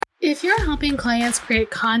If you're helping clients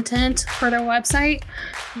create content for their website,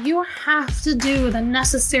 you have to do the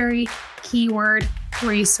necessary keyword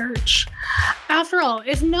research. After all,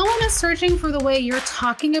 if no one is searching for the way you're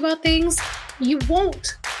talking about things, you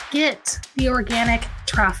won't get the organic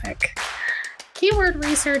traffic. Keyword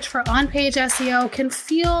research for on-page SEO can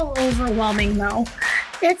feel overwhelming though.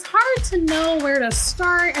 It's hard to know where to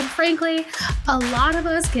start, and frankly, a lot of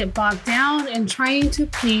us get bogged down in trying to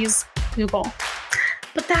please Google.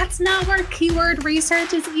 But that's not what keyword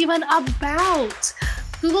research is even about.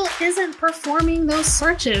 Google isn't performing those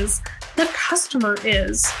searches. The customer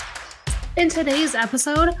is. In today's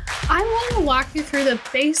episode, I want to walk you through the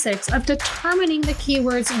basics of determining the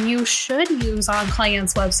keywords you should use on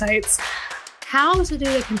clients' websites, how to do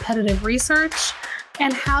the competitive research,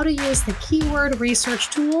 and how to use the keyword research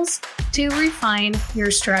tools to refine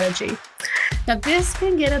your strategy. Now, this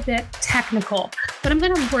can get a bit technical, but I'm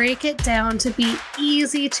going to break it down to be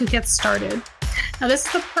easy to get started. Now, this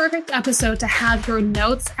is the perfect episode to have your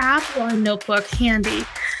notes app or notebook handy.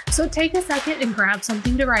 So take a second and grab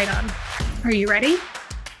something to write on. Are you ready?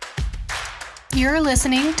 You're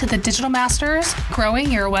listening to the Digital Masters Growing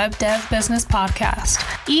Your Web Dev Business podcast.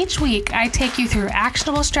 Each week, I take you through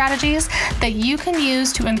actionable strategies that you can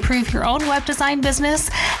use to improve your own web design business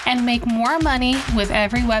and make more money with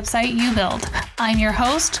every website you build. I'm your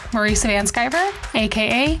host, Marisa Van Sciver,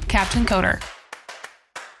 aka Captain Coder.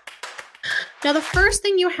 Now, the first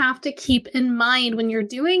thing you have to keep in mind when you're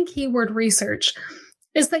doing keyword research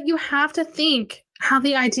is that you have to think how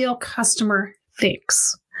the ideal customer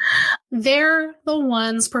thinks. They're the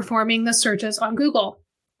ones performing the searches on Google.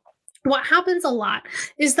 What happens a lot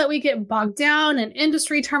is that we get bogged down in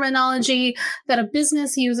industry terminology that a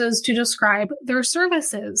business uses to describe their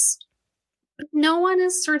services. But no one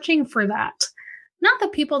is searching for that. Not the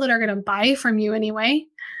people that are going to buy from you anyway.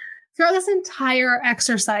 Throughout this entire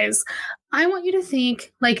exercise, I want you to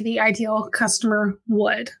think like the ideal customer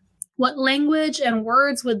would. What language and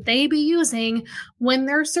words would they be using when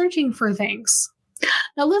they're searching for things?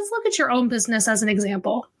 Now, let's look at your own business as an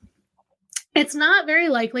example. It's not very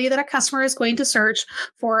likely that a customer is going to search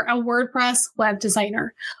for a WordPress web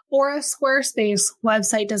designer or a Squarespace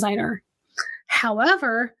website designer.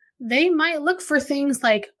 However, they might look for things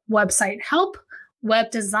like website help,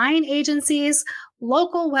 web design agencies,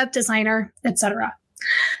 local web designer, etc.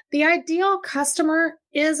 The ideal customer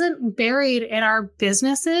isn't buried in our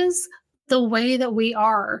businesses the way that we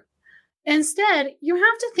are. Instead, you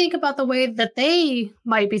have to think about the way that they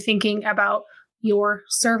might be thinking about your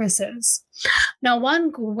services. Now,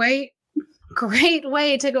 one great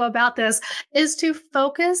way to go about this is to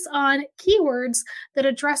focus on keywords that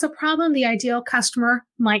address a problem the ideal customer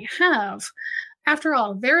might have. After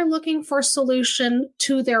all, they're looking for a solution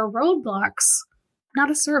to their roadblocks,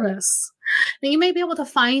 not a service. Now, you may be able to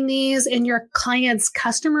find these in your clients'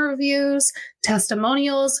 customer reviews,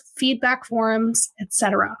 testimonials, feedback forums,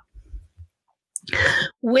 etc.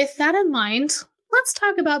 With that in mind, let's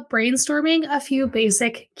talk about brainstorming a few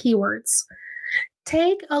basic keywords.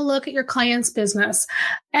 Take a look at your client's business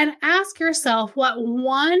and ask yourself what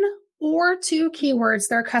one or two keywords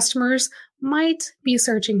their customers might be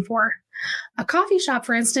searching for. A coffee shop,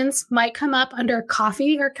 for instance, might come up under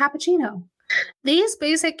coffee or cappuccino. These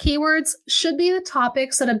basic keywords should be the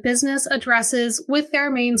topics that a business addresses with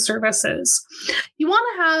their main services. You want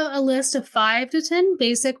to have a list of 5 to 10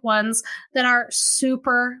 basic ones that are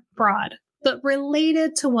super broad, but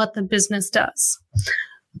related to what the business does.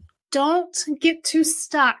 Don't get too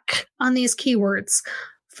stuck on these keywords.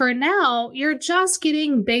 For now, you're just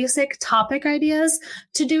getting basic topic ideas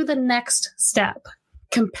to do the next step,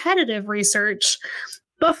 competitive research,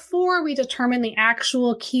 before we determine the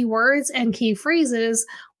actual keywords and key phrases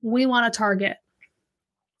we want to target.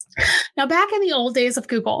 Now, back in the old days of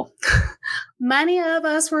Google, many of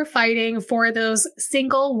us were fighting for those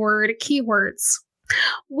single word keywords.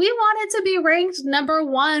 We wanted to be ranked number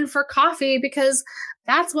 1 for coffee because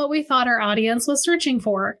that's what we thought our audience was searching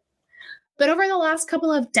for. But over the last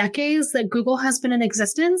couple of decades that Google has been in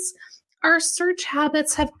existence, our search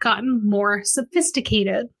habits have gotten more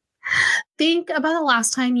sophisticated. Think about the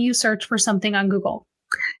last time you searched for something on Google.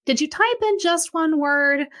 Did you type in just one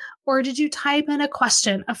word, or did you type in a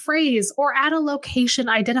question, a phrase, or add a location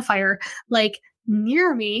identifier like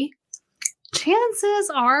near me?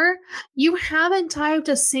 Chances are you haven't typed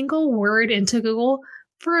a single word into Google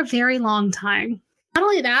for a very long time. Not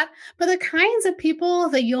only that, but the kinds of people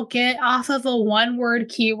that you'll get off of a one-word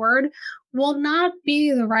keyword will not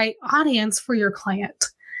be the right audience for your client.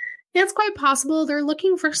 It's quite possible they're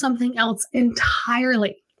looking for something else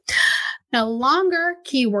entirely. Now, longer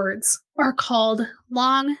keywords are called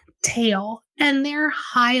long tail, and they're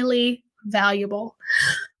highly valuable.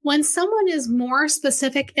 When someone is more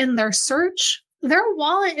specific in their search, their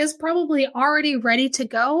wallet is probably already ready to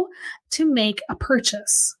go to make a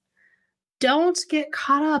purchase. Don't get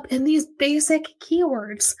caught up in these basic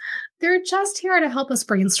keywords. They're just here to help us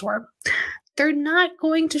brainstorm. They're not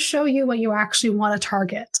going to show you what you actually want to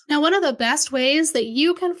target. Now, one of the best ways that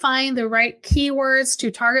you can find the right keywords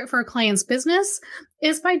to target for a client's business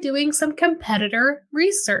is by doing some competitor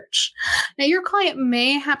research. Now, your client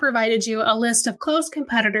may have provided you a list of close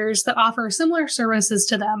competitors that offer similar services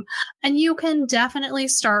to them, and you can definitely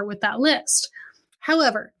start with that list.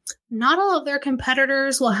 However, not all of their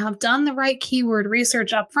competitors will have done the right keyword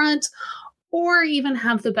research up front or even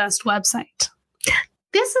have the best website.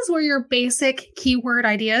 This is where your basic keyword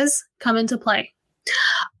ideas come into play.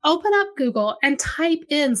 Open up Google and type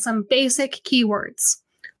in some basic keywords.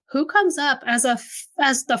 Who comes up as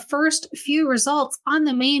the first few results on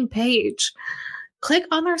the main page? Click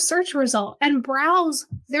on their search result and browse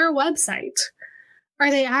their website.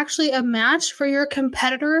 Are they actually a match for your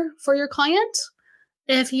competitor for your client?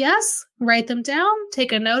 If yes, write them down,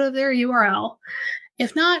 take a note of their URL.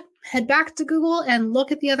 If not, head back to Google and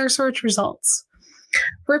look at the other search results.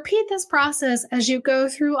 Repeat this process as you go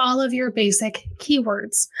through all of your basic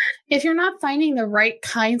keywords. If you're not finding the right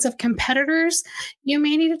kinds of competitors, you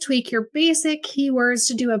may need to tweak your basic keywords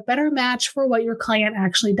to do a better match for what your client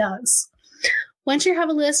actually does. Once you have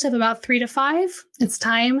a list of about 3 to 5, it's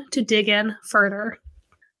time to dig in further.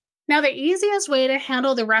 Now, the easiest way to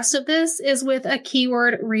handle the rest of this is with a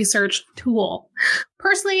keyword research tool.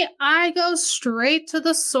 Personally, I go straight to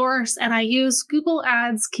the source and I use Google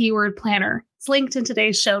Ads Keyword Planner. It's linked in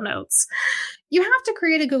today's show notes. You have to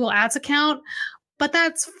create a Google Ads account, but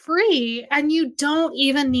that's free and you don't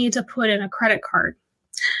even need to put in a credit card.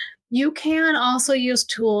 You can also use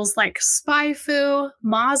tools like SpyFu,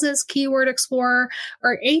 Moz's Keyword Explorer,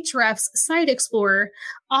 or Ahrefs Site Explorer,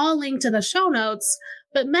 all linked in the show notes,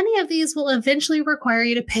 but many of these will eventually require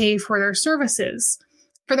you to pay for their services.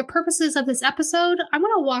 For the purposes of this episode, I'm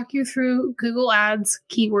going to walk you through Google Ads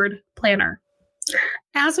Keyword Planner.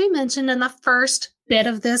 As we mentioned in the first bit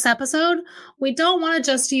of this episode, we don't want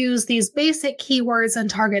to just use these basic keywords and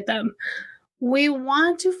target them. We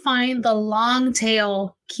want to find the long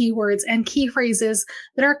tail keywords and key phrases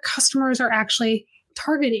that our customers are actually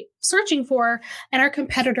searching for, and our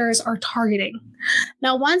competitors are targeting.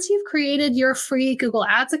 Now, once you've created your free Google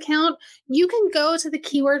Ads account, you can go to the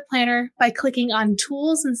Keyword Planner by clicking on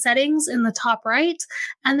Tools and Settings in the top right,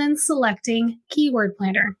 and then selecting Keyword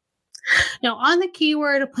Planner. Now, on the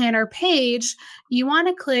Keyword Planner page, you want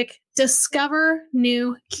to click Discover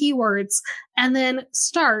New Keywords, and then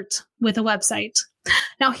Start with a website.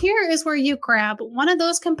 Now, here is where you grab one of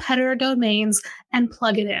those competitor domains and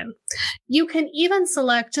plug it in. You can even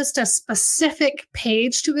select just a specific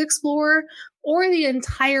page to explore or the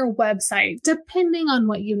entire website, depending on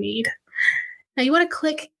what you need. Now, you want to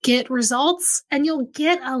click Get Results, and you'll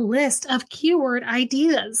get a list of keyword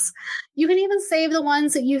ideas. You can even save the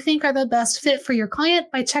ones that you think are the best fit for your client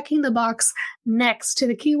by checking the box next to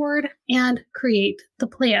the keyword and create the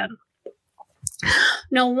plan.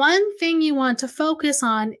 Now, one thing you want to focus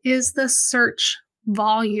on is the search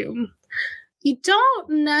volume. You don't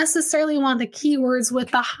necessarily want the keywords with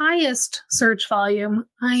the highest search volume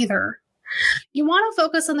either. You want to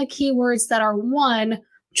focus on the keywords that are, 1,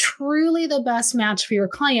 truly the best match for your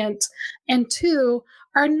client, and 2,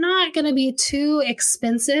 are not going to be too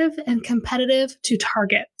expensive and competitive to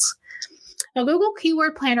target. Now, Google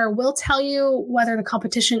Keyword Planner will tell you whether the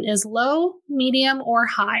competition is low, medium, or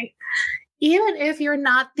high. Even if you're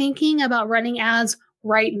not thinking about running ads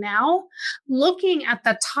right now, looking at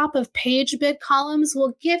the top of page bid columns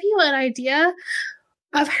will give you an idea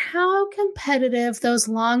of how competitive those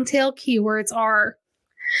long tail keywords are.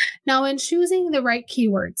 Now, in choosing the right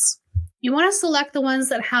keywords, you want to select the ones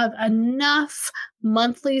that have enough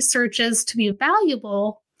monthly searches to be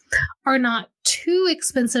valuable, are not too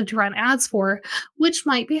expensive to run ads for, which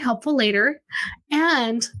might be helpful later,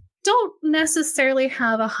 and don't necessarily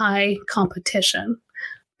have a high competition.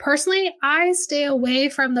 Personally, I stay away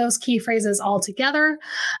from those key phrases altogether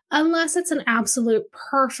unless it's an absolute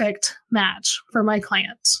perfect match for my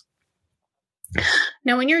client.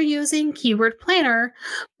 Now, when you're using Keyword Planner,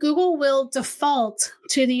 Google will default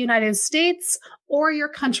to the United States or your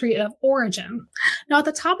country of origin. Now, at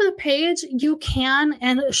the top of the page, you can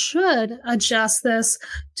and should adjust this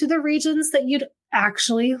to the regions that you'd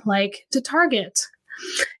actually like to target.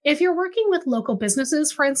 If you're working with local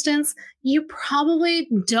businesses, for instance, you probably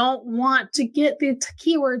don't want to get the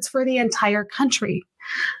keywords for the entire country.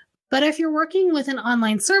 But if you're working with an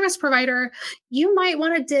online service provider, you might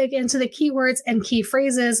want to dig into the keywords and key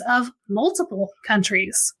phrases of multiple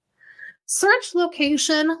countries. Search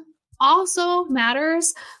location also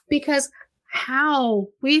matters because how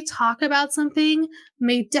we talk about something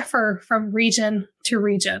may differ from region to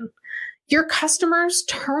region. Your customers'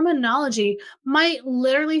 terminology might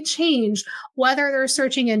literally change whether they're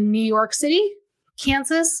searching in New York City,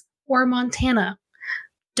 Kansas, or Montana.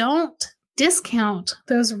 Don't discount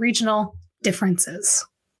those regional differences.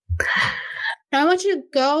 Now, I want you to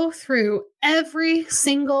go through every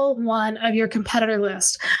single one of your competitor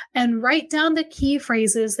list and write down the key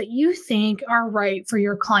phrases that you think are right for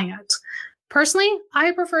your client. Personally,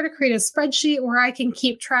 I prefer to create a spreadsheet where I can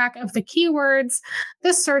keep track of the keywords,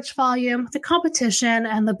 the search volume, the competition,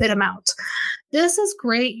 and the bid amount. This is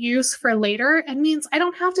great use for later and means I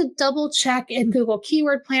don't have to double check in Google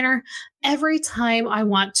Keyword Planner every time I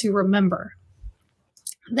want to remember.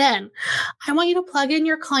 Then, I want you to plug in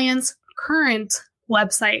your client's current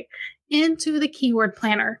website into the Keyword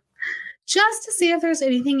Planner, just to see if there's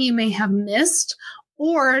anything you may have missed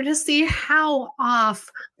or to see how off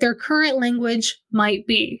their current language might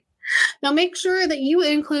be. Now, make sure that you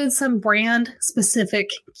include some brand-specific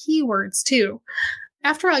keywords too.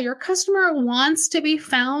 After all, your customer wants to be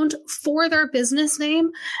found for their business name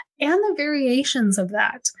and the variations of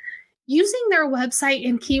that. Using their website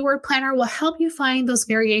in Keyword Planner will help you find those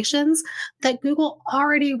variations that Google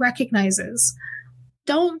already recognizes.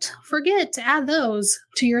 Don't forget to add those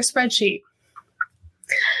to your spreadsheet.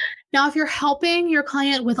 Now, if you're helping your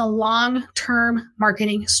client with a long-term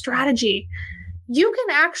marketing strategy, you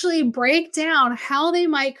can actually break down how they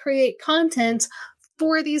might create content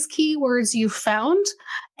for these keywords you found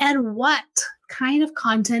and what kind of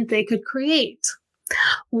content they could create.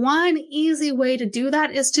 One easy way to do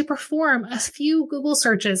that is to perform a few Google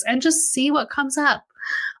searches and just see what comes up.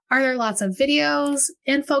 Are there lots of videos,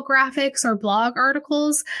 infographics, or blog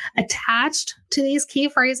articles attached to these key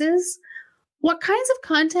phrases? What kinds of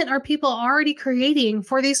content are people already creating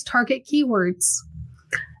for these target keywords?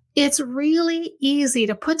 It's really easy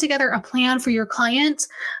to put together a plan for your client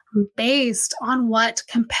based on what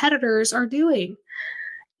competitors are doing.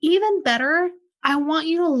 Even better, I want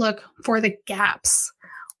you to look for the gaps.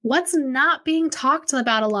 What's not being talked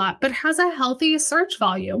about a lot, but has a healthy search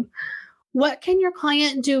volume? What can your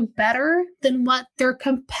client do better than what their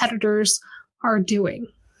competitors are doing?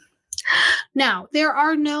 Now, there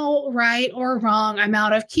are no right or wrong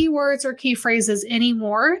amount of keywords or key phrases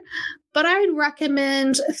anymore, but I'd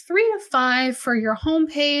recommend 3 to 5 for your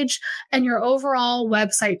homepage and your overall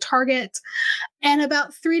website target, and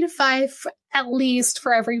about 3 to 5 at least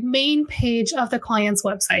for every main page of the client's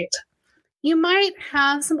website. You might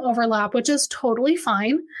have some overlap, which is totally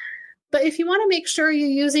fine, but if you want to make sure you're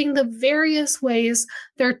using the various ways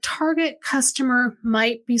their target customer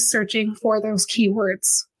might be searching for those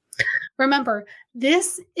keywords. Remember,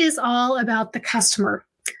 this is all about the customer.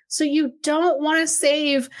 So you don't want to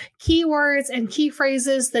save keywords and key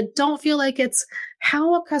phrases that don't feel like it's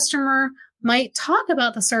how a customer might talk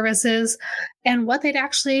about the services and what they'd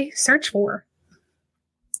actually search for.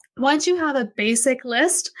 Once you have a basic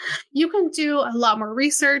list, you can do a lot more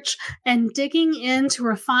research and digging in to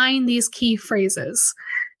refine these key phrases.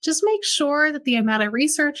 Just make sure that the amount of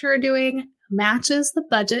research you're doing matches the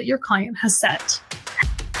budget your client has set.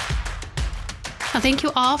 Well, thank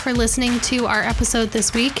you all for listening to our episode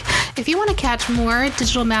this week. If you want to catch more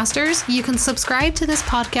Digital Masters, you can subscribe to this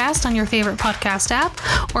podcast on your favorite podcast app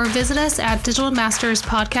or visit us at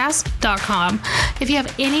digitalmasterspodcast.com. If you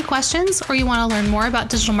have any questions or you want to learn more about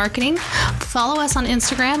digital marketing, follow us on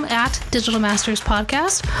Instagram at Digital Masters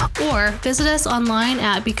Podcast or visit us online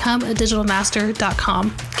at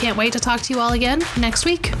becomeadigitalmaster.com. Can't wait to talk to you all again next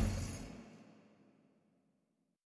week.